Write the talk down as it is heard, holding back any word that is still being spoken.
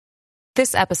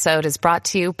This episode is brought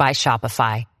to you by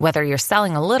Shopify. Whether you're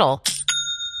selling a little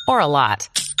or a lot,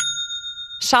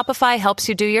 Shopify helps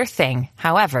you do your thing,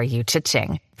 however you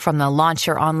cha-ching. From the launch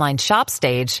your online shop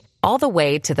stage, all the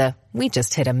way to the we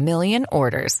just hit 1 million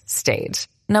orders stage.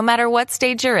 No matter what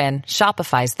stage you're in,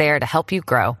 Shopify's there to help you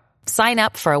grow. Sign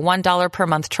up for a $1 per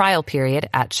month trial period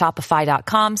at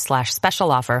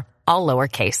shopify.com/special offer, all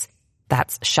lowercase.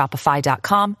 That's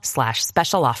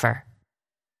shopify.com/special offer.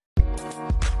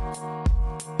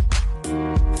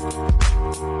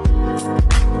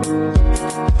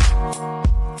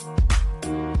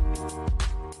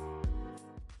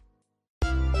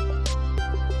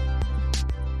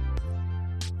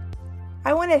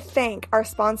 I want to thank our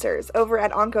sponsors over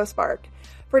at OncoSpark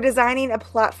for designing a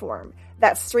platform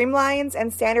that streamlines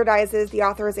and standardizes the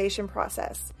authorization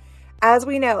process. As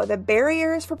we know, the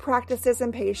barriers for practices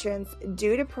and patients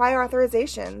due to prior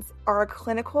authorizations are a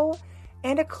clinical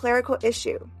and a clerical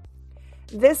issue.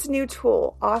 This new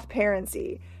tool,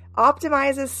 AuthParency,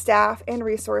 optimizes staff and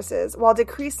resources while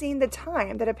decreasing the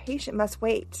time that a patient must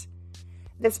wait.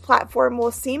 This platform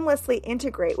will seamlessly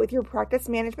integrate with your practice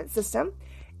management system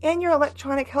and your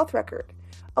electronic health record,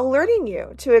 alerting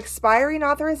you to expiring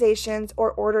authorizations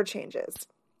or order changes.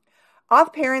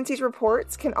 AuthParency's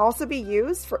reports can also be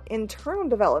used for internal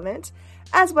development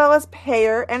as well as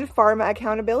payer and pharma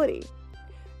accountability.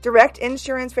 Direct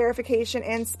insurance verification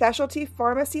and specialty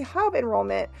pharmacy hub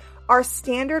enrollment are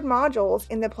standard modules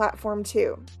in the platform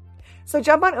too. So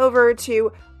jump on over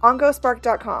to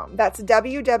oncospark.com. That's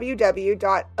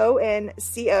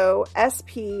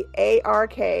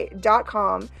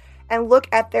www.oncospark.com and look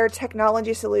at their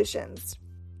technology solutions.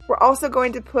 We're also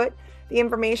going to put the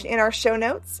information in our show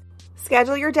notes.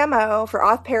 Schedule your demo for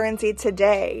AuthParency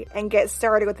today and get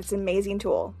started with this amazing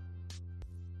tool.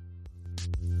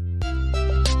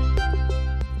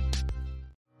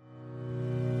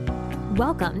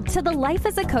 Welcome to the Life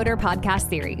as a Coder podcast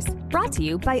series, brought to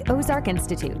you by Ozark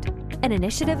Institute, an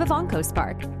initiative of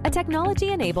OncoSpark, a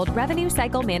technology-enabled revenue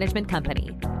cycle management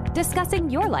company, discussing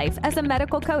your life as a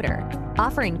medical coder,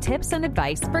 offering tips and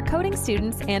advice for coding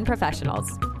students and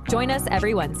professionals. Join us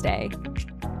every Wednesday.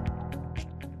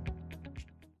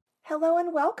 Hello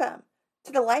and welcome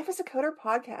to the Life as a Coder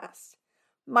podcast.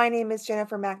 My name is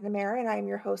Jennifer McNamara and I am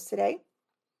your host today.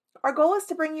 Our goal is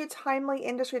to bring you timely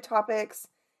industry topics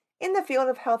in the field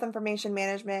of health information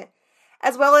management,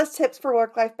 as well as tips for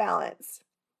work-life balance.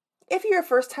 If you're a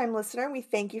first-time listener, we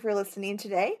thank you for listening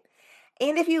today.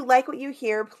 And if you like what you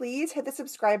hear, please hit the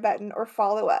subscribe button or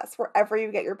follow us wherever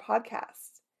you get your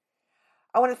podcasts.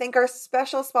 I want to thank our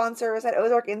special sponsors at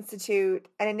Ozark Institute,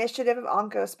 an initiative of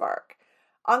OncoSpark.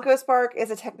 OncoSpark is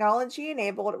a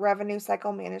technology-enabled revenue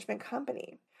cycle management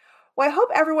company. Well, I hope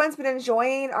everyone's been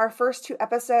enjoying our first 2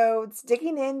 episodes,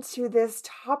 digging into this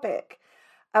topic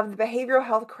of the behavioral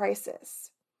health crisis.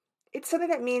 It's something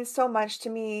that means so much to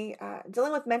me,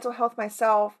 dealing with mental health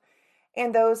myself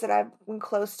and those that I've been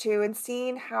close to, and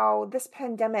seeing how this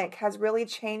pandemic has really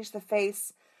changed the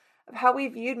face of how we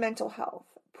viewed mental health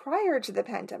prior to the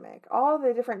pandemic. All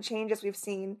the different changes we've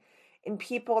seen in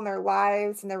people and their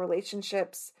lives and their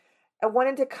relationships. I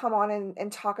wanted to come on and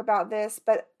talk about this,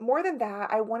 but more than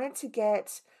that, I wanted to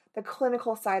get the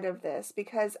clinical side of this,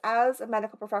 because as a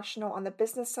medical professional on the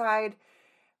business side,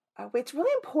 it's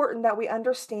really important that we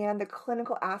understand the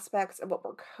clinical aspects of what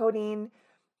we're coding,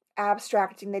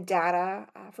 abstracting the data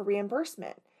for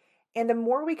reimbursement. And the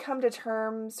more we come to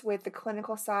terms with the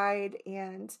clinical side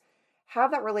and have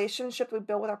that relationship we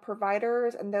build with our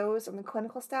providers and those on the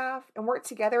clinical staff and work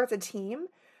together as a team,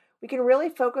 we can really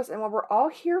focus on what we're all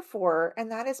here for, and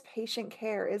that is patient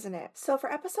care, isn't it? So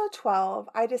for episode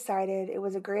 12, I decided it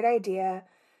was a great idea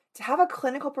to have a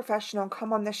clinical professional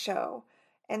come on the show.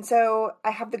 And so I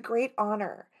have the great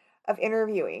honor of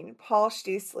interviewing Paul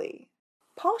Schliesley.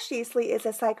 Paul Schliesley is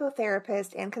a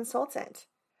psychotherapist and consultant.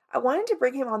 I wanted to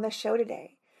bring him on the show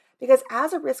today because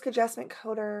as a risk adjustment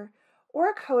coder or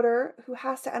a coder who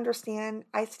has to understand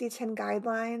ICD-10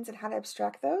 guidelines and how to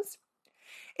abstract those,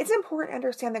 it's important to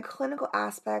understand the clinical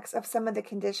aspects of some of the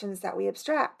conditions that we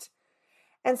abstract.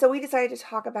 And so we decided to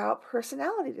talk about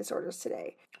personality disorders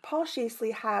today. Paul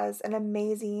Schliesley has an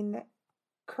amazing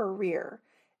career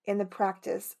in the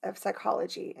practice of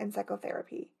psychology and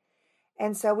psychotherapy.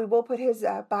 And so we will put his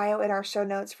bio in our show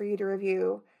notes for you to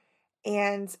review.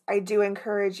 And I do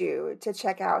encourage you to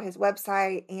check out his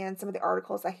website and some of the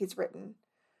articles that he's written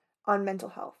on mental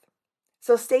health.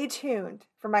 So stay tuned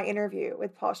for my interview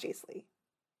with Paul Schliesley.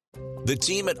 The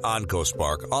team at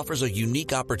OncoSpark offers a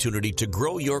unique opportunity to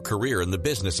grow your career in the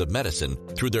business of medicine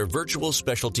through their virtual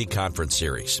specialty conference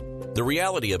series. The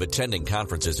reality of attending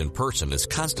conferences in person is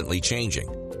constantly changing.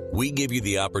 We give you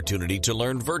the opportunity to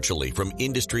learn virtually from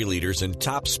industry leaders in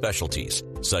top specialties,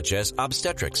 such as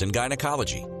obstetrics and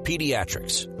gynecology,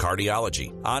 pediatrics,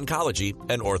 cardiology, oncology,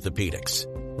 and orthopedics.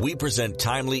 We present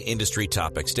timely industry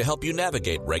topics to help you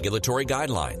navigate regulatory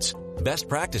guidelines, best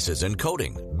practices in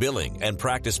coding, billing, and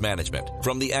practice management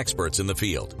from the experts in the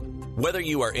field. Whether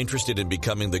you are interested in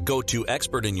becoming the go-to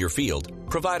expert in your field,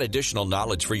 provide additional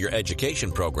knowledge for your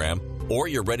education program, or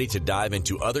you're ready to dive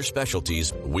into other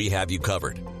specialties, we have you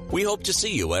covered. We hope to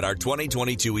see you at our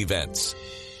 2022 events.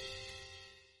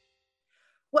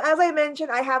 Well, as I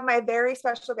mentioned, I have my very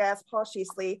special guest, Paul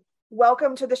Sheasley.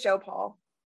 Welcome to the show, Paul.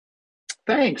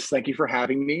 Thanks. Thank you for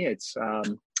having me. It's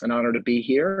an honor to be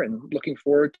here and looking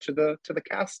forward to the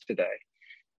cast today.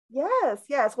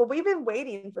 Yes. Well, we've been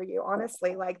waiting for you,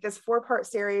 honestly. Like this 4-part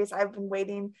series, I've been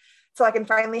waiting so I can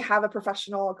finally have a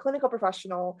clinical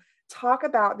professional, talk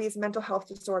about these mental health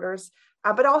disorders,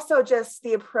 but also just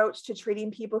the approach to treating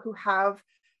people who have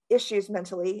issues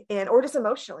mentally or just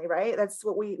emotionally, right? That's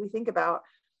what we think about.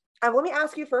 Let me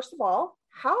ask you, first of all,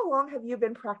 how long have you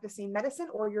been practicing medicine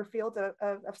or your field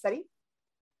of study?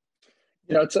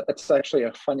 It's actually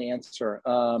a fun answer.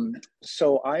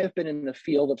 So I have been in the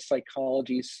field of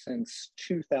psychology since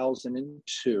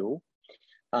 2002.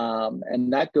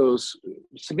 And that goes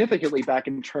significantly back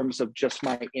in terms of just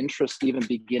my interest, even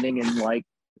beginning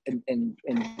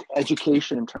in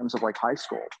education in terms of like high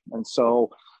school. And so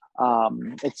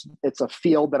it's a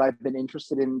field that I've been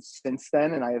interested in since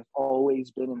then. And I have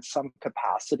always been in some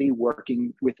capacity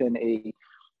working within a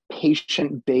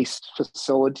patient-based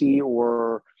facility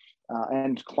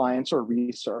and clients or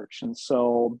research. And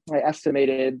so I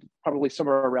estimated probably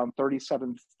somewhere around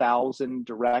 37,000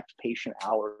 direct patient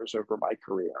hours over my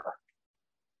career.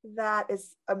 That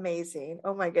is amazing.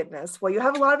 Oh my goodness. Well, you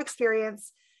have a lot of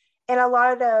experience and a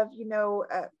lot of,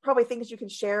 probably things you can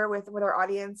share with our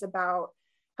audience about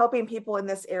helping people in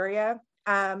this area.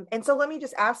 And so let me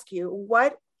just ask you,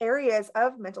 what areas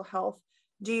of mental health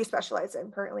do you specialize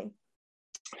in currently?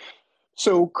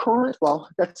 So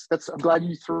I'm glad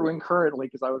you threw in currently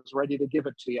because I was ready to give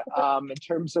it to you in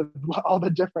terms of all the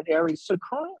different areas. So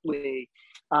currently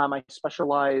I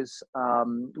specialize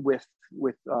with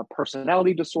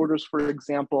personality disorders, for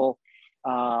example.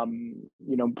 Some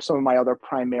of my other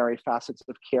primary facets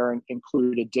of care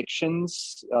include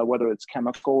addictions, whether it's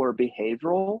chemical or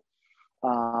behavioral,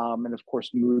 and of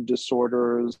course, mood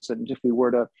disorders. And if we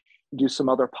were to do some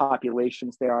other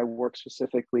populations there, I work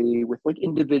specifically with like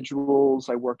individuals.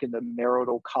 I work in the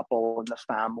marital couple and the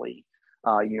family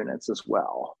units as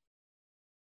well.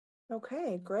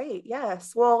 Okay, great.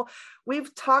 Yes. Well,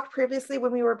 we've talked previously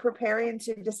when we were preparing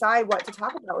to decide what to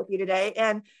talk about with you today.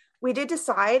 And we did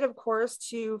decide, of course,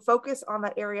 to focus on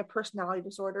that area of personality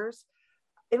disorders.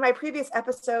 In my previous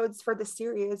episodes for the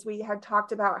series, we had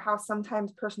talked about how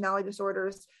sometimes personality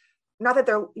disorders, not that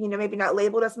they're, maybe not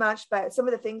labeled as much, but some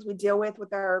of the things we deal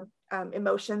with our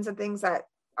emotions and things that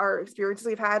our experiences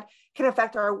we've had can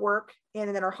affect our work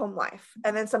and then our home life,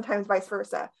 and then sometimes vice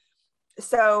versa.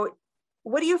 So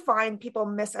what do you find people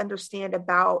misunderstand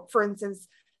about, for instance,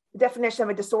 the definition of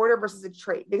a disorder versus a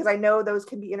trait? Because I know those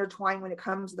can be intertwined when it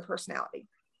comes to the personality.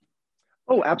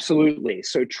 Oh, absolutely.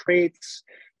 So traits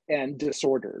and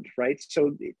disordered, right?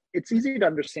 So it's easy to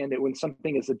understand that when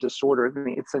something is a disorder, I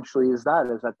mean, essentially is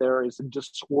that there is a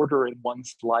disorder in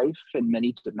one's life in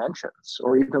many dimensions,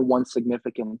 or even one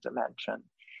significant dimension.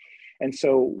 And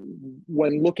so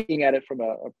when looking at it from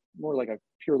a more like a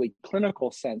purely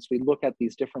clinical sense, we look at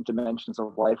these different dimensions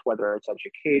of life, whether it's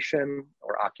education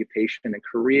or occupation and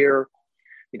career,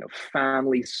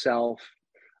 family, self,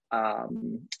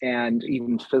 and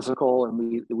even physical.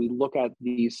 And we look at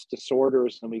these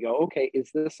disorders and we go, okay,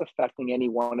 is this affecting any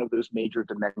one of those major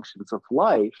dimensions of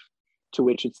life, to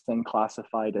which it's then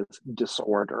classified as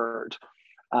disordered?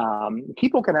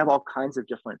 People can have all kinds of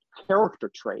different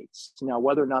character traits. Now,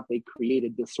 whether or not they create a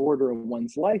disorder in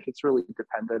one's life, it's really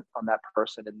dependent on that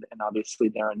person and obviously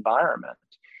their environment.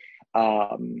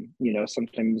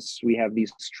 Sometimes we have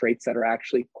these traits that are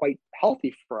actually quite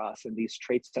healthy for us, and these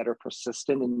traits that are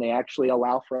persistent, and they actually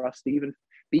allow for us to even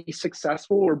be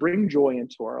successful or bring joy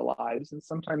into our lives. And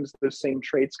sometimes those same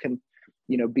traits can,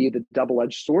 be the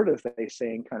double-edged sword, as they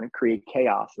say, and kind of create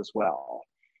chaos as well.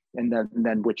 And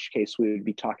then which case we would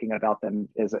be talking about them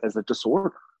as a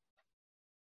disorder.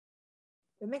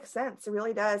 It makes sense. It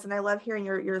really does. And I love hearing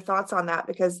your thoughts on that,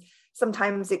 because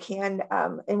sometimes it can,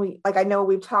 and I know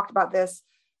we've talked about this,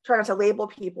 try not to label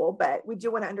people, but we do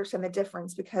want to understand the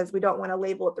difference because we don't want to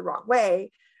label it the wrong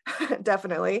way.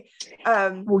 Definitely.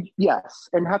 Well, yes.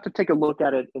 And have to take a look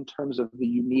at it in terms of the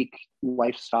unique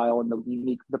lifestyle and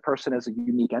the person as a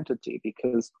unique entity,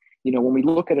 because When we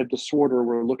look at a disorder,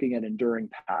 we're looking at enduring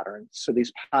patterns. So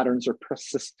these patterns are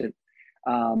persistent,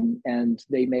 and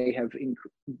they may have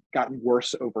gotten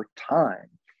worse over time.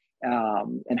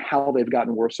 And how they've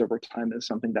gotten worse over time is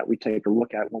something that we take a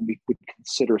look at when we would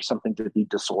consider something to be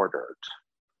disordered.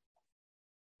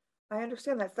 I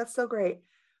understand that. That's so great.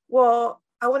 Well,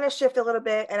 I want to shift a little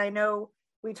bit, and I know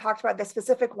we talked about this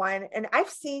specific one, and I've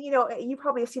seen, you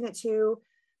probably have seen it too,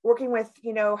 working with,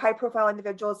 high profile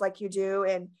individuals like you do,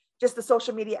 and just the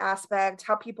social media aspect,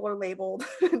 how people are labeled,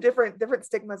 different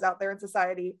stigmas out there in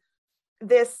society.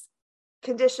 This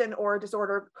condition or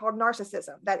disorder called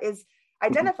narcissism that is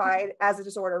identified as a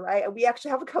disorder, right? And we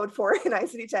actually have a code for it in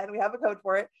ICD-10. We have a code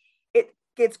for it. It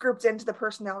gets grouped into the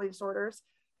personality disorders.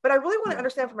 But I really want to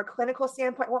understand from a clinical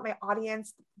standpoint, I want my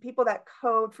audience, people that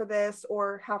code for this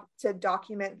or have to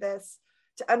document this,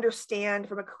 to understand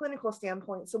from a clinical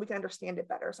standpoint so we can understand it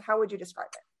better. So how would you describe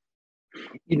it?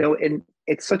 And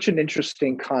it's such an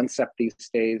interesting concept these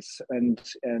days, and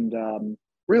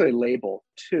really label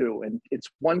too. And it's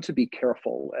one to be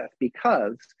careful with,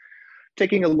 because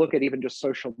taking a look at even just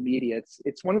social media,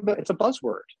 it's a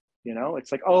buzzword.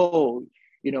 It's like,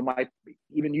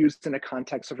 even used in a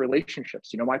context of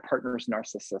relationships, my partner's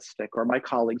narcissistic, or my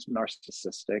colleague's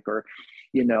narcissistic, or,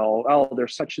 they're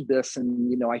such a this,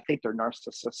 and, I think they're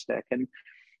narcissistic. And,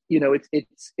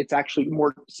 it's actually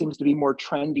seems to be more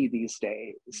trendy these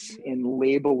days in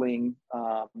labeling,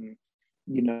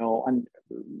 and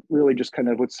really just kind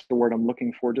of, what's the word I'm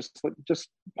looking for? Just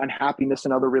unhappiness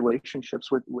in other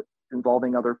relationships with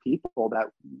involving other people that,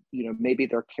 maybe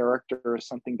their character is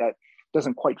something that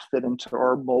doesn't quite fit into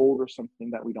our mold, or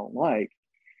something that we don't like,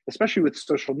 especially with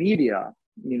social media.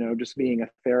 Just being a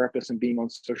therapist and being on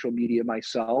social media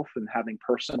myself, and having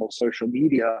personal social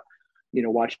media,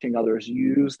 watching others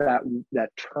use that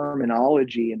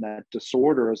terminology and that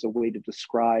disorder as a way to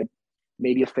describe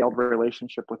maybe a failed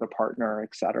relationship with a partner,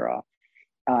 et cetera.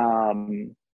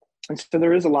 And so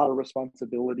there is a lot of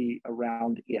responsibility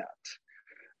around it.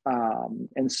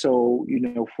 And so,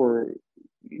 for,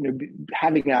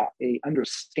 having a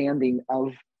understanding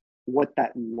of what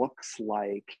that looks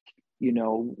like,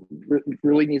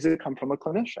 really needs to come from a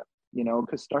clinician,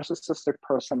 because narcissistic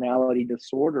personality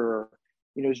disorder,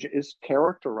 is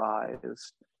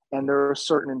characterized, and there are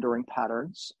certain enduring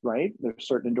patterns, right? There's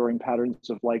certain enduring patterns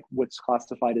of like what's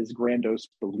classified as grandiose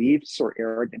beliefs or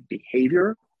arrogant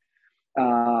behavior.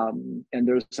 And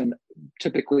there's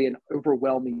typically an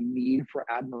overwhelming need for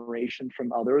admiration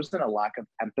from others, and a lack of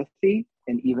empathy,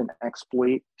 and even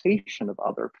exploitation of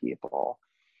other people.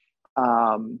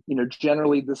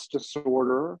 Generally this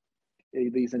disorder,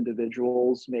 these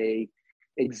individuals may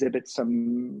exhibit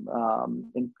some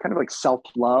kind of like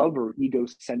self-love or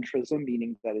egocentrism,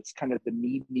 meaning that it's kind of the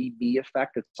me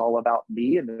effect. It's all about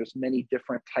me. And there's many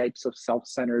different types of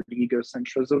self-centered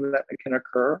egocentrism that can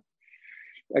occur.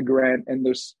 And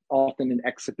there's often an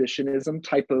exhibitionism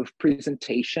type of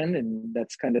presentation. And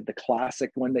that's kind of the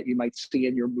classic one that you might see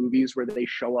in your movies, where they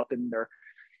show up in their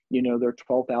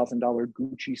 $12,000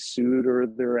 Gucci suit or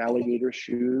their alligator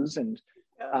shoes.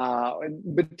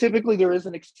 But typically there is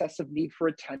an excessive need for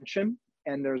attention,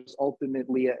 and there's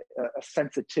ultimately a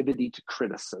sensitivity to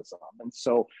criticism. And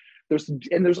so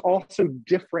there's also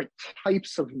different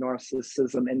types of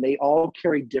narcissism, and they all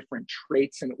carry different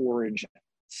traits and origins.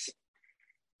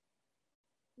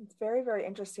 It's very, very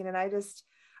interesting. And I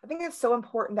think it's so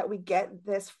important that we get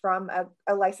this from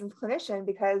a licensed clinician,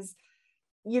 because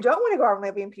you don't want to go around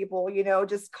labeling people,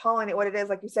 just calling it what it is.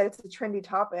 Like you said, it's a trendy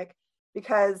topic,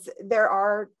 because there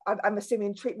are, I'm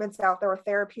assuming, treatments out there or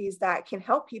therapies that can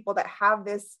help people that have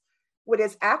this, what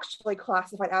is actually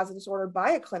classified as a disorder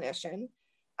by a clinician.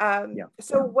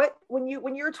 So when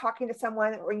you're talking to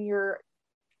someone, or when you're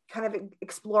kind of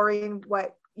exploring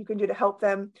what you can do to help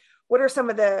them, what are some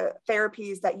of the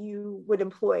therapies that you would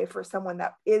employ for someone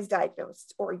that is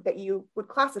diagnosed, or that you would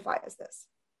classify as this?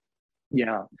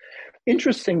 Yeah.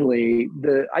 Interestingly,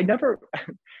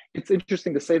 it's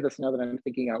interesting to say this now that I'm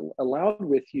thinking out aloud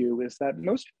with you, is that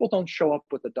most people don't show up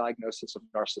with a diagnosis of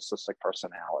narcissistic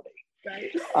personality.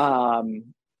 Right.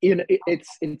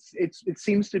 It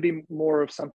seems to be more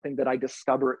of something that I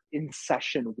discover in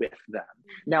session with them.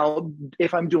 Now,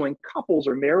 if I'm doing couples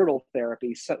or marital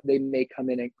therapy, so they may come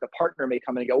in, and the partner may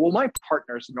come in and go, well, my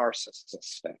partner's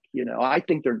narcissistic. I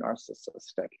think they're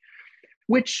narcissistic,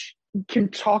 which can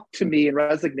talk to me and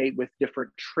resonate with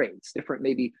different traits, different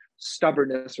maybe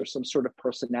stubbornness or some sort of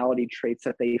personality traits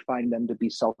that they find them to be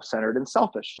self-centered and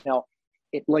selfish. Now,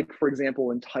 for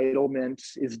example, entitlement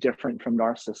is different from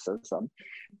narcissism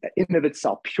in of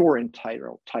itself, pure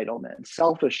entitlement.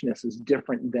 Selfishness is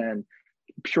different than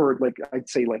pure, I'd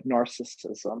say,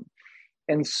 narcissism.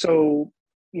 And so,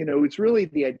 it's really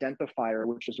the identifier,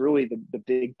 which is really the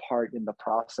big part in the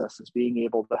process, is being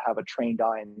able to have a trained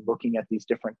eye and looking at these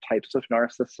different types of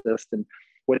narcissists and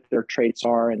what their traits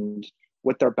are and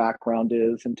what their background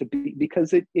is, and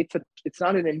because it's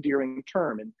not an endearing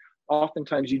term, and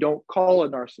oftentimes you don't call a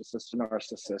narcissist a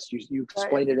narcissist. You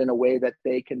explain it in a way that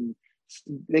they can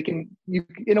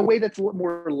in a way that's a little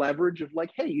more leverage of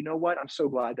like, hey, you know what? I'm so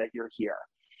glad that you're here,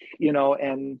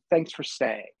 and thanks for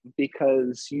staying,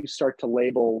 because you start to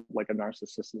label like a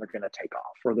narcissist and they're going to take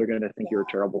off, or they're going to think you're a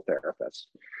terrible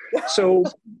therapist. So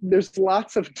there's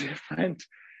lots of different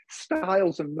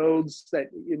styles and modes that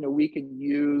we can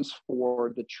use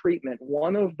for the treatment.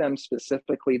 One of them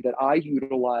specifically that I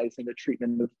utilize in the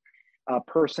treatment of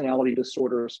personality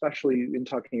disorder, especially in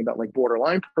talking about like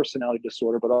borderline personality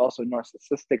disorder, but also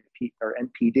narcissistic or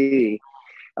NPD,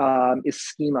 is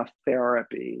schema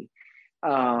therapy.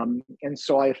 And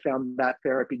so I found that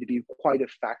therapy to be quite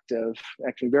effective,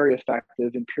 actually very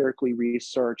effective, empirically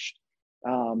researched,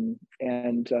 the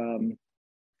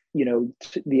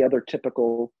other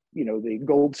typical, the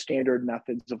gold standard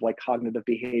methods of like cognitive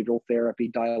behavioral therapy,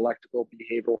 dialectical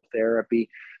behavioral therapy.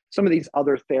 Some of these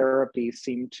other therapies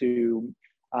seem to,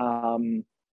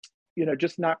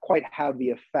 just not quite have the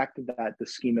effect that the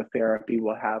schema therapy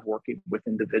will have working with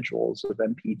individuals with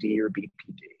NPD or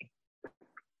BPD.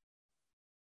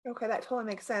 Okay, that totally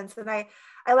makes sense. And I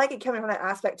like it coming from that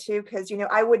aspect too, because,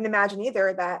 I wouldn't imagine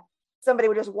either that somebody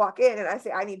would just walk in and I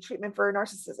say, I need treatment for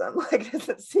narcissism. Like, it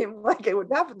doesn't seem like it would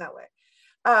happen that way.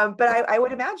 But I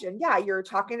would imagine, you're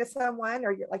talking to someone,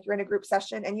 or you're in a group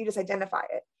session and you just identify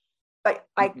it. But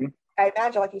I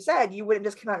imagine, like you said, you wouldn't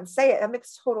just come out and say it. That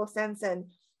makes total sense. And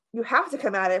you have to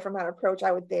come at it from that approach,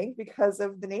 I would think, because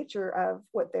of the nature of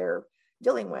what they're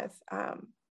dealing with.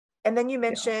 And then you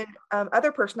mentioned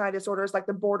other personality disorders like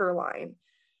the borderline.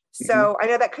 So I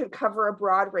know that could cover a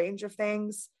broad range of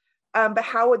things, but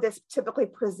how would this typically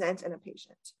present in a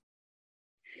patient?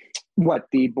 What,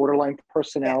 the borderline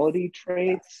personality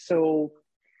traits? So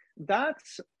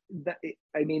it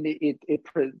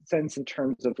presents in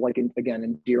terms of like, again,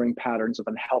 endearing patterns of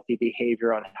unhealthy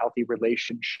behavior, unhealthy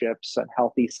relationships,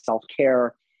 unhealthy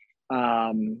self-care.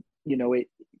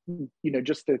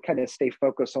 Just to kind of stay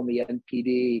focused on the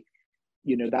NPD,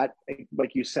 that,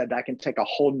 like you said, that can take a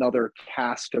whole nother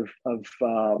cast of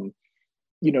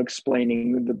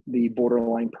explaining the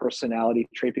borderline personality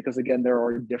trait, because again, there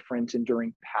are different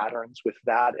enduring patterns with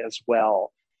that as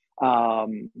well.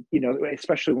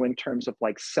 Especially when in terms of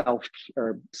like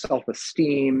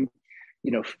self-esteem,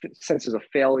 senses of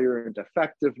failure and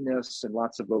defectiveness, and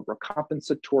lots of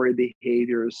overcompensatory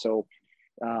behaviors. So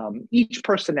each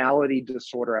personality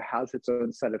disorder has its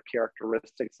own set of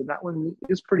characteristics, and that one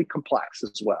is pretty complex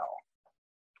as well.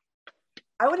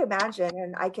 I would imagine,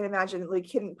 and I can imagine we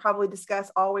can probably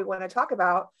discuss all we want to talk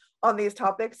about on these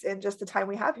topics in just the time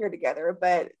we have here together.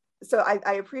 But so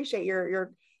I appreciate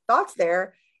your thoughts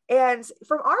there. And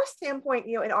from our standpoint,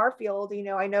 in our field,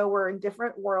 I know we're in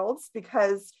different worlds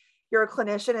because you're a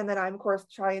clinician, and then I'm, of course,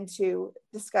 trying to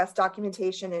discuss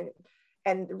documentation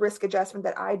and risk adjustment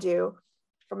that I do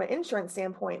from an insurance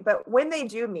standpoint. But when they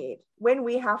do meet, when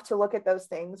we have to look at those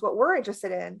things, what we're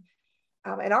interested in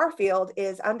our field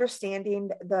is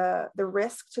understanding the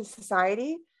risk to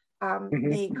society,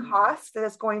 the cost that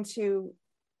it's going to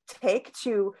take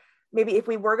to, maybe if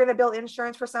we were going to build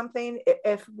insurance for something,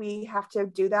 if we have to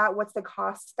do that, what's the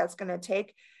cost that's going to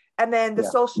take? And then the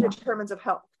social determinants of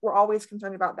health. We're always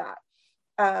concerned about that.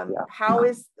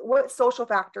 What social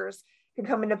factors can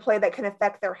come into play that can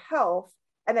affect their health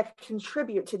and that can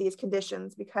contribute to these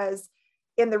conditions? Because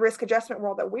in the risk adjustment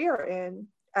world that we are in,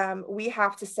 we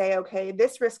have to say, okay,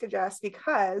 this risk adjusts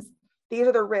because these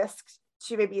are the risks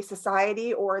to maybe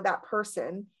society or that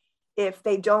person. If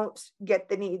they don't get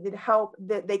the needed help,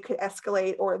 that they could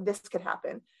escalate, or this could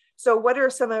happen. So what are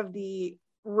some of the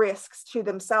risks to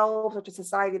themselves or to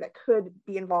society that could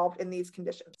be involved in these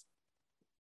conditions?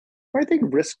 I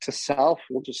think risk to self,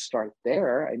 we'll just start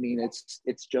there. I mean, it's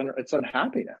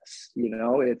unhappiness,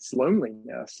 it's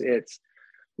loneliness. It's,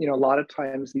 a lot of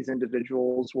times these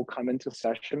individuals will come into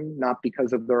session, not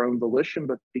because of their own volition,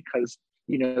 but because,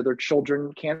 their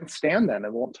children can't stand them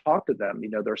and won't talk to them.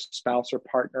 Their spouse or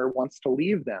partner wants to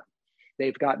leave them.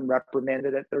 They've gotten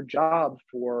reprimanded at their job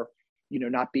for,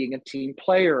 not being a team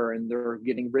player, and they're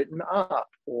getting written up,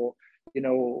 or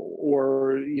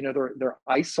they're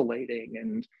isolating,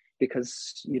 and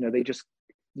because, they just,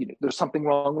 there's something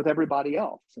wrong with everybody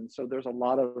else. And so there's a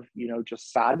lot of,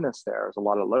 just sadness there. There's a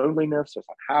lot of loneliness, there's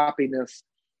unhappiness,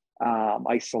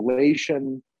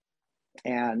 isolation.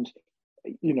 And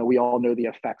we all know the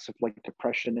effects of like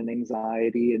depression and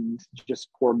anxiety and just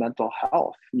poor mental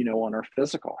health, on our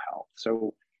physical health.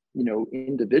 So,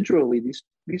 individually,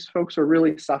 these folks are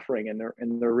really suffering, and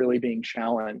they're really being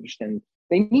challenged, and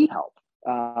they need help.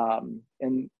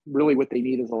 And really what they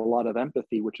need is a lot of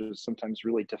empathy, which is sometimes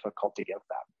really difficult to give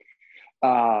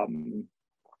them.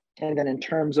 And then in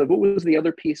terms of what was the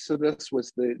other piece of this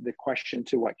was the question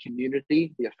to what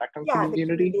community, the effect on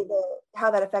community? The community, how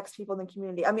that affects people in the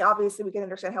community. I mean, obviously we can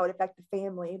understand how it affects the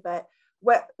family, but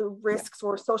what risks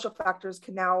or social factors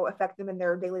can now affect them in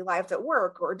their daily lives at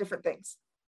work or different things?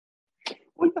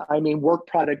 Well, yeah, I mean, work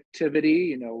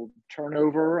productivity,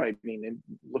 turnover. I mean,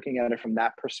 looking at it from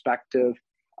that perspective,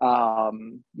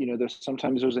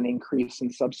 there's an increase in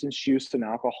substance use and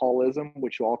alcoholism,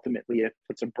 which ultimately it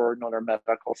puts a burden on our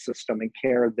medical system and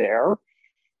care there.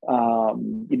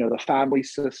 The family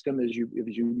system, as you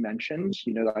mentioned,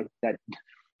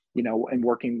 and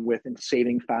working with and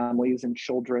saving families and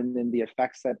children, and the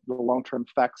long-term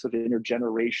effects of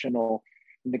intergenerational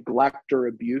neglect or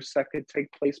abuse that could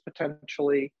take place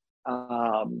potentially.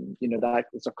 That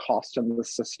is a cost in the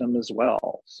system as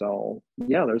well. So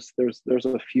yeah, there's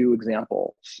a few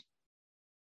examples.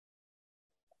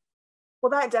 Well,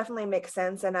 that definitely makes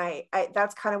sense. And I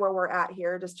that's kind of where we're at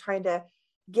here, just trying to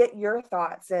get your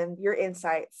thoughts and your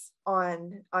insights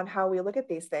on how we look at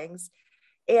these things.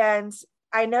 And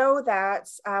I know that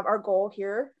our goal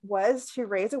here was to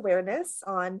raise awareness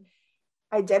on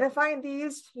identifying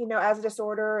these, as a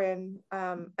disorder, and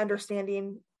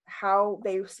understanding how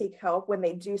they seek help when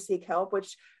they do seek help,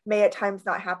 which may at times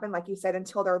not happen, like you said,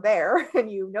 until they're there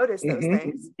and you notice those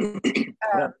things.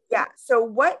 Yeah. So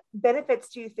what benefits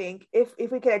do you think, if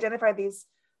we could identify these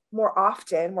more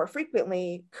often, more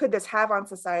frequently, could this have on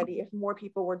society if more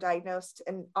people were diagnosed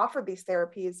and offered these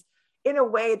therapies in a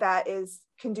way that is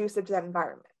conducive to that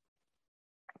environment?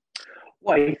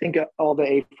 Well, I think all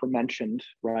the aforementioned,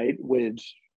 right, would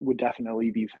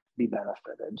definitely be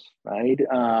benefited, right?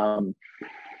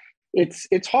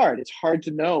 It's hard. It's hard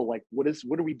to know, like, what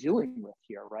are we dealing with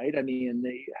here, right? I mean,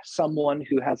 someone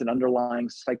who has an underlying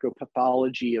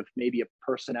psychopathology of maybe a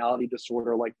personality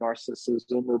disorder like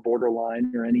narcissism or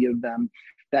borderline or any of them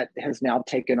that has now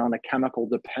taken on a chemical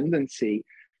dependency,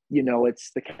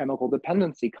 it's the chemical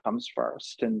dependency comes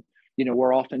first. And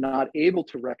we're often not able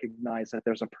to recognize that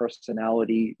there's a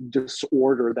personality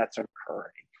disorder that's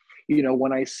occurring.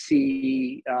 When I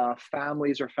see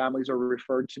families are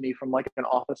referred to me from like an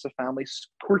Office of Family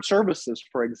Court Services,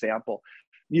 for example,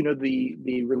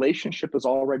 the relationship is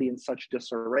already in such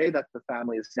disarray that the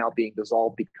family is now being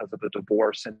dissolved because of a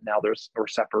divorce, and now there's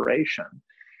separation.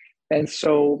 And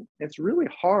so it's really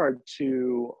hard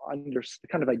to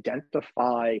kind of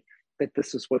identify that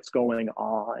this is what's going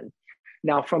on.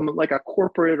 Now, from like a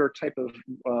corporate or type of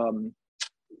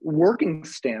working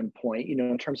standpoint,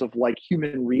 in terms of like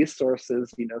human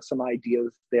resources, some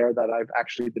ideas there that I've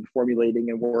actually been formulating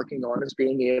and working on is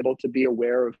being able to be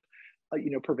aware of,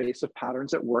 pervasive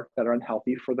patterns at work that are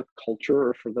unhealthy for the culture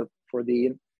or for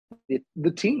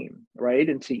the team, right?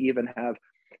 And to even have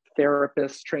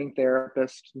trained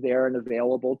therapists there and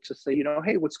available to say,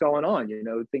 hey, what's going on?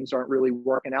 Things aren't really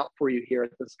working out for you here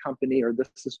at this company, or this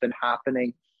has been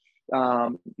happening.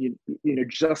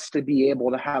 Just to be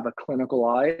able to have a clinical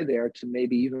eye there to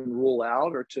maybe even rule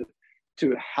out or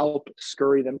to help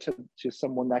scurry them to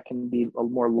someone that can be a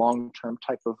more long-term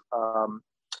type of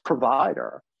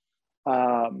provider.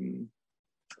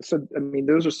 So, I mean,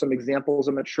 those are some examples.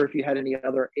 I'm not sure if you had any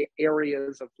other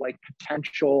areas of like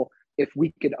potential, if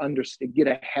we could get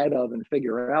ahead of and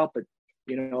figure out, but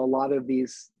a lot of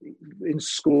these in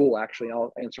school, actually,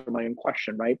 I'll answer my own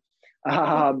question, right?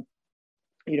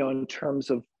 In terms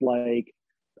of like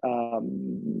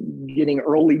getting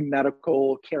early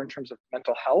medical care in terms of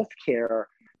mental health care,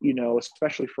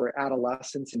 especially for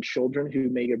adolescents and children who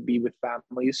may be with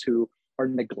families who are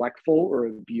neglectful or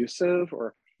abusive,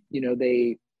 or,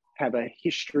 they have a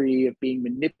history of being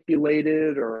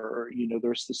manipulated, or,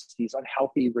 there's these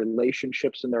unhealthy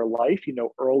relationships in their life.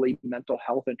 Early mental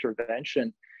health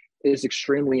intervention is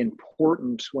extremely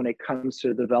important when it comes to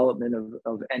the development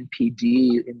of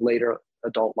NPD in later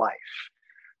adult life.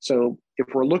 So if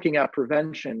we're looking at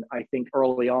prevention, I think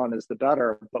early on is the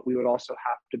better, but we would also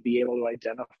have to be able to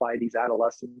identify these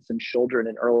adolescents and children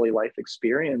in early life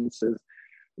experiences,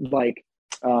 like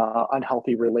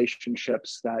unhealthy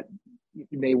relationships that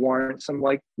may warrant some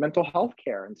like mental health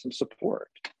care and some support.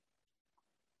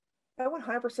 I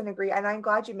 100% agree. And I'm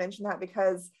glad you mentioned that,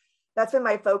 because that's been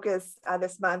my focus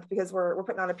this month, because we're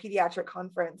putting on a pediatric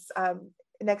conference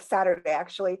next Saturday,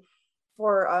 actually.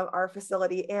 for our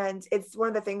facility. And it's one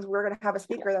of the things we're going to have a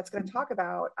speaker that's going to talk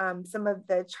about some of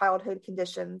the childhood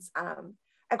conditions.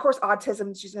 Of course,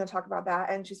 autism, she's going to talk about that.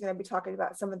 And she's going to be talking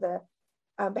about some of the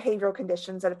behavioral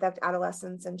conditions that affect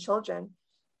adolescents and children.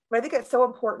 But I think it's so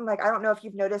important. Like, I don't know if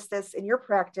you've noticed this in your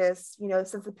practice, you know,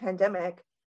 since the pandemic,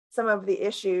 some of the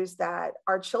issues that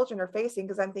our children are facing,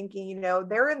 because I'm thinking, you know,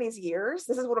 they're in these years.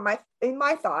 This is one of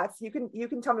my thoughts. You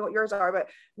can tell me what yours are, but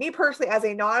me personally, as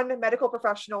a non-medical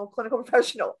professional, clinical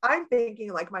professional, I'm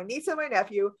thinking like my niece and my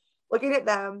nephew, looking at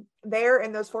them, they're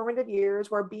in those formative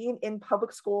years where being in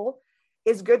public school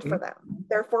is good for them.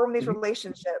 They're forming these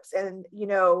relationships and, you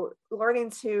know, learning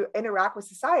to interact with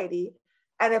society.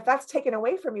 And if that's taken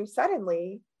away from you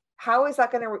suddenly, how is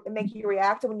that going to make you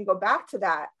react? And when you go back to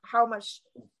that, how much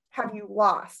have you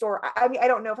lost? Or I mean, I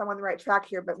don't know if I'm on the right track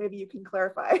here, but maybe you can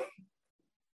clarify.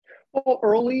 Well,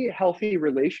 early healthy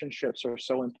relationships are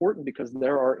so important because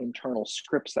there are internal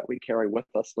scripts that we carry with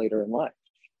us later in life.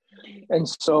 And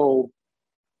so,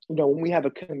 you know, when we have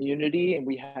a community and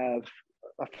we have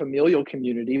a familial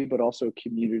community, but also a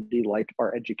community like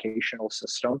our educational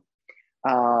system,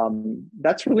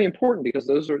 that's really important because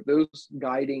those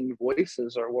guiding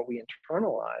voices are what we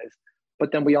internalize.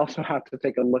 But then we also have to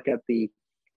take a look at the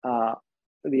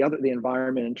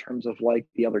environment in terms of like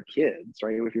the other kids,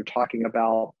 right? If you're talking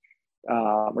about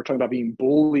we're talking about being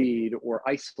bullied or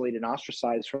isolated and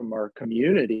ostracized from our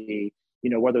community, you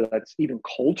know, whether that's even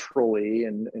culturally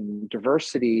and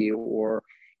diversity or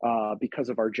because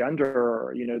of our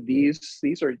gender, you know, these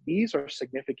are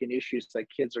significant issues that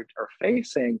kids are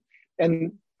facing,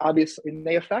 and obviously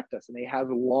they affect us and they have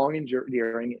long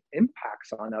enduring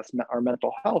impacts on us, our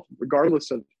mental health,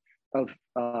 regardless of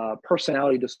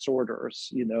personality disorders.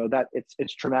 You know, that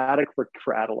it's traumatic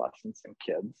for adolescents and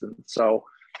kids. And so,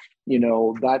 you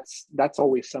know, that's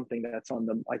always something that's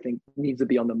I think needs to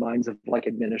be on the minds of like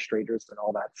administrators and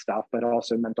all that stuff, but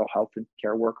also mental health and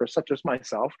care workers such as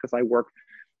myself, because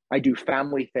I do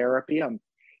family therapy. I'm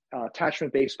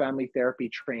attachment-based family therapy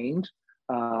trained.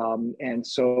 And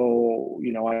so,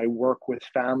 you know, I work with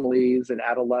families and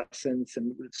adolescents,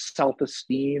 and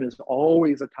self-esteem is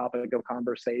always a topic of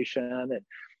conversation, and,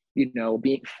 you know,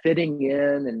 fitting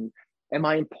in, and am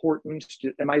I important?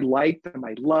 Am I liked? Am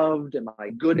I loved? Am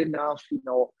I good enough? You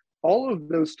know, all of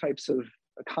those types of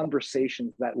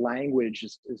conversations, that language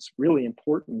is really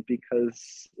important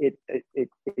because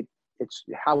it's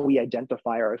how we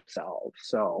identify ourselves.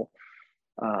 So,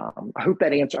 I hope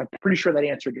that I'm pretty sure that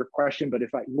answered your question, but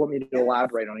if I want me to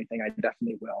elaborate on anything, I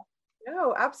definitely will.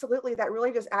 No, absolutely. That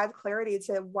really just adds clarity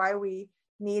to why we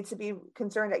need to be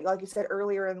concerned that, like you said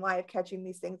earlier in life, catching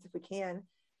these things if we can.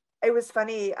 It was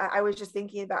funny. I was just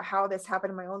thinking about how this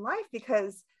happened in my own life,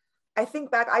 because I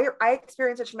think back, I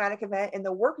experienced a traumatic event in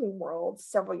the working world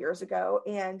several years ago.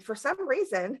 And for some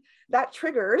reason that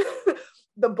triggered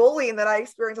the bullying that I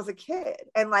experienced as a kid.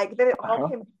 And like, then it all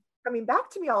came coming back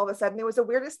to me all of a sudden. It was the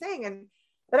weirdest thing. And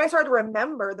then I started to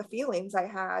remember the feelings I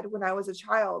had when I was a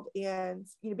child, and,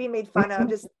 you know, being made fun of.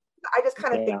 I just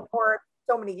kind of ignored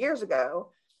so many years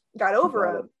ago, got over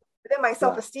them. But then my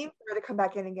self-esteem started to come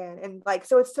back in again. And like,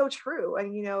 so it's so true.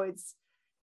 And, you know, it's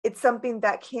something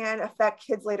that can affect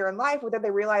kids later in life, whether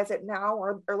they realize it now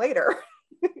or later.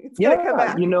 It's gonna come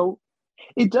back. You know,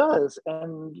 it does.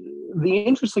 And the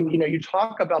interesting, you know, you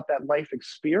talk about that life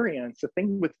experience. The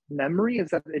thing with memory is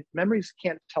that memories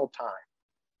can't tell time.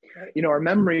 Right. You know, our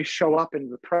memories show up in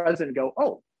the present and go,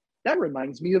 oh, that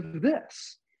reminds me of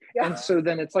this. Yeah. And so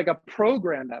then it's like a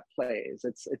program that plays.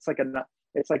 It's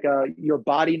like your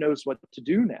body knows what to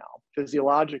do now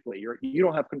physiologically. You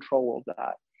don't have control of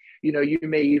that. You know, you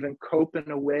may even cope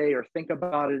in a way or think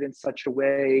about it in such a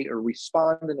way or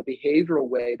respond in a behavioral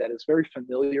way that is very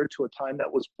familiar to a time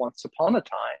that was once upon a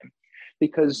time,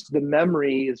 because the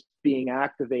memory is being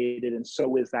activated, and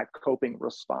so is that coping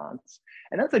response.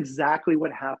 And that's exactly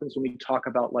what happens when we talk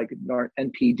about like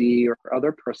NPD or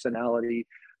other personality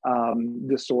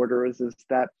disorders, is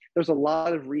that there's a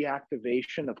lot of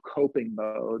reactivation of coping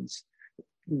modes,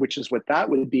 which is what that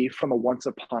would be from a once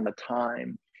upon a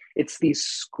time. It's these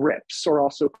scripts, or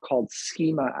also called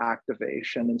schema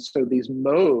activation. And so these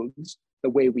modes, the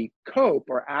way we cope,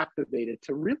 are activated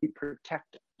to really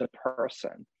protect the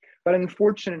person. But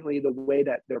unfortunately, the way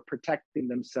that they're protecting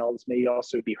themselves may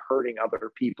also be hurting other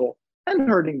people and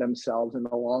hurting themselves in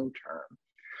the long term.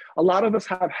 A lot of us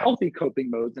have healthy coping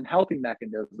modes and healthy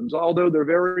mechanisms, although they're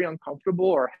very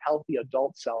uncomfortable. Our healthy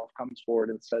adult self comes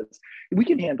forward and says, we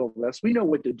can handle this. We know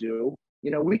what to do.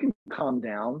 You know, we can calm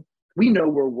down. We know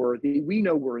we're worthy. We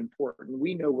know we're important.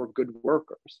 We know we're good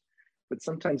workers. But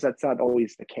sometimes that's not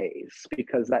always the case,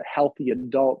 because that healthy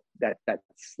adult, that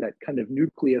kind of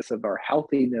nucleus of our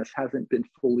healthiness hasn't been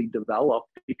fully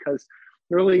developed, because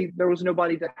really there was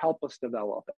nobody to help us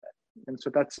develop it. And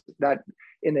so that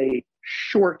in a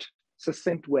short,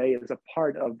 succinct way is a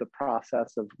part of the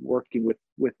process of working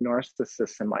with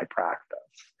narcissists in my practice.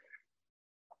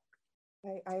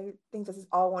 I think this is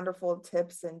all wonderful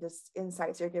tips and just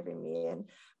insights you're giving me and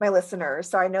my listeners.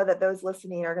 So I know that those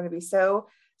listening are going to be so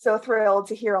thrilled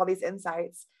to hear all these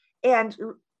insights. And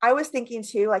I was thinking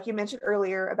too, like you mentioned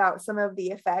earlier, about some of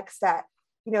the effects that,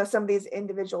 some of these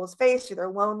individuals face. They're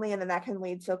lonely, and then that can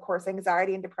lead to, of course,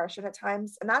 anxiety and depression at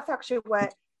times. And that's actually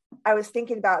what I was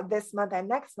thinking about this month and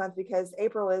next month, because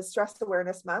April is Stress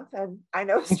Awareness Month. And I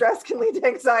know stress can lead to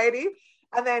anxiety.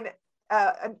 And then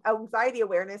anxiety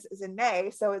awareness is in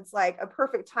May. So it's like a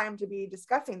perfect time to be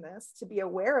discussing this, to be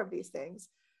aware of these things,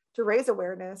 to raise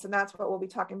awareness. And that's what we'll be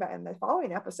talking about in the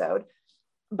following episode.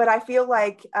 But I feel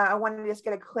like I wanted to just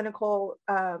get a clinical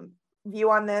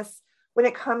view on this when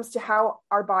it comes to how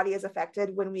our body is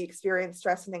affected when we experience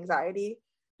stress and anxiety.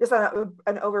 Just on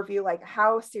an overview, like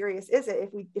how serious is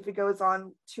it if it goes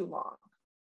on too long?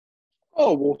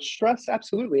 Oh, well, stress,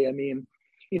 absolutely. I mean,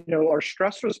 our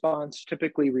stress response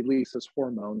typically releases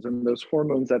hormones, and those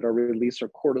hormones that are released are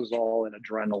cortisol and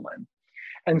adrenaline.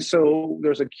 And so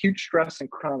there's acute stress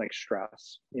and chronic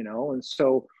stress, and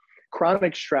so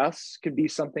chronic stress could be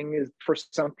something for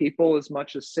some people as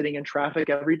much as sitting in traffic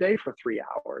every day for 3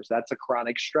 hours. That's a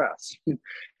chronic stress.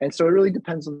 And so it really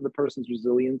depends on the person's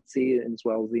resiliency as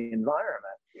well as the environment.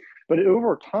 But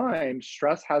over time,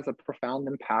 stress has a profound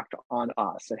impact on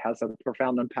us. It has a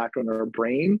profound impact on our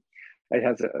brain. It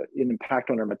has an impact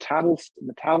on our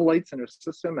metabolites in our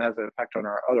system. It has an impact on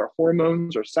our other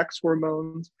hormones or sex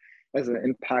hormones. It has an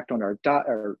impact on our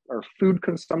food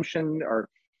consumption, our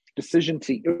decision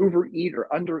to overeat or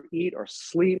undereat or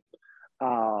sleep,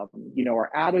 our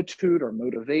attitude or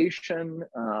motivation.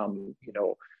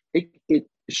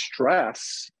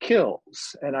 Stress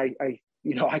kills. And I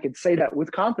can say that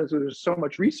with confidence. There's so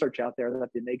much research out there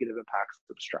that the negative impacts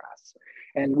of stress.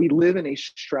 And we live in a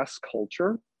stress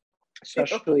culture,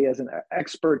 especially as an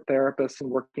expert therapist and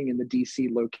working in the DC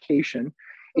location.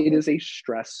 It is a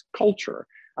stress culture.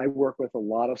 I work with a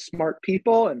lot of smart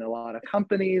people and a lot of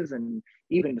companies and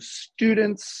even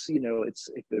students. There's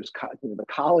the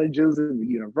colleges and the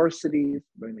universities.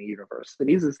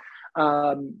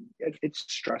 It's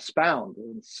stress bound,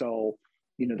 and so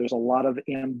there's a lot of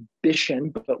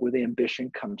ambition, but with ambition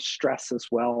comes stress as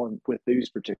well, and with these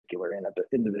particular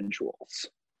individuals.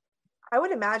 I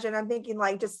would imagine, I'm thinking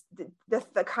like just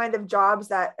the kind of jobs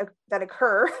that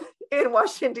occur in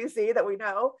Washington, D.C. that we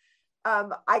know.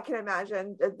 I can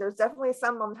imagine there's definitely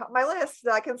some on top of my list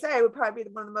that I can say would probably be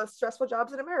one of the most stressful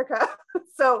jobs in America.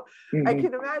 So I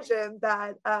can imagine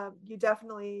that you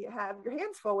definitely have your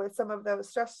hands full with some of those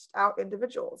stressed out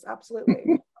individuals.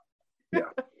 Absolutely.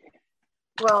 Yeah.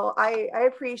 Well, I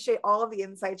appreciate all of the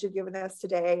insights you've given us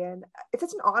today. And it's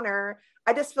such an honor.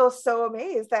 I just feel so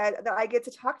amazed that I get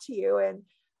to talk to you. And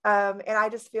I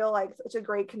just feel like such a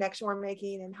great connection we're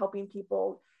making and helping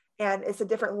people. And it's a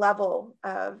different level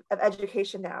of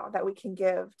education now that we can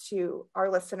give to our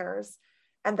listeners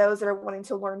and those that are wanting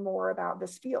to learn more about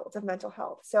this field of mental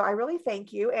health. So I really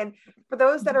thank you. And for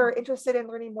those that are interested in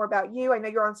learning more about you, I know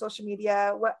you're on social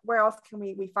media. Where else can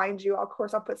we find you? Of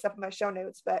course, I'll put stuff in my show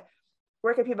notes, but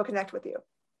where can people connect with you?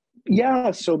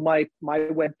 Yeah, so my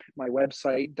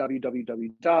website,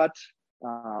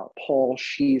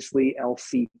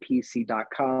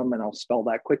 www.paulsheesley.lcpc.com, and I'll spell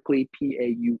that quickly,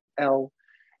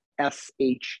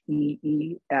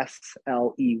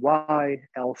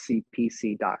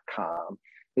 PAULSHEESLEY.LCPC.com.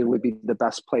 It would be the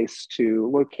best place to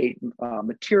locate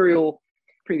material,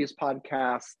 previous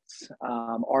podcasts,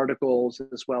 articles,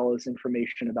 as well as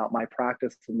information about my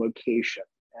practice and location,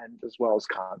 and as well as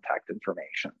contact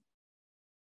information.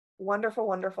 Wonderful,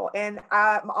 wonderful. And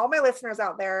all my listeners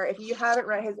out there, if you haven't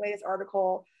read his latest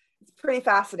article, it's pretty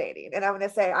fascinating. And I'm going to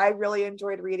say, I really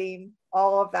enjoyed reading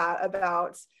all of that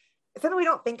about something we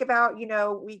don't think about.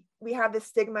 We have this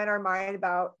stigma in our mind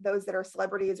about those that are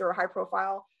celebrities or high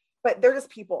profile, but they're just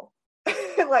people.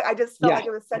 Like, I just felt like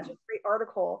it was such a great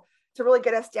article to really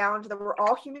get us down to that we're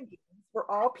all human beings, we're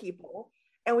all people,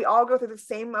 and we all go through the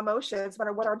same emotions no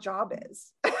matter what our job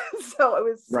is. So it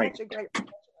was such a great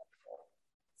article.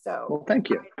 So, well, thank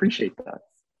you. Appreciate that.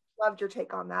 Loved your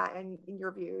take on that and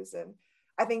your views. And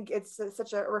I think it's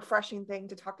such a refreshing thing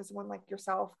to talk to someone like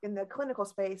yourself in the clinical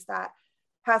space that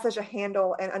has such a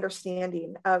handle and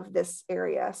understanding of this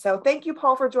area. So thank you,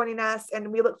 Paul, for joining us.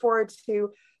 And we look forward to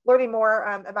learning more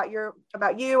about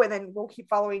you, and then we'll keep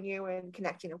following you and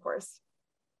connecting, of course.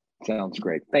 Sounds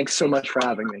great. Thanks so much for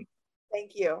having me.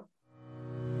 Thank you.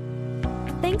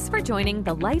 Thanks for joining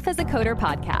the Life as a Coder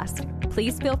podcast.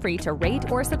 Please feel free to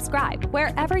rate or subscribe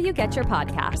wherever you get your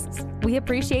podcasts. We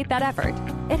appreciate that effort.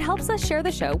 It helps us share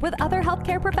the show with other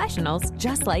healthcare professionals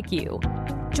just like you.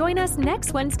 Join us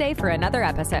next Wednesday for another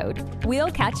episode.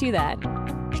 We'll catch you then.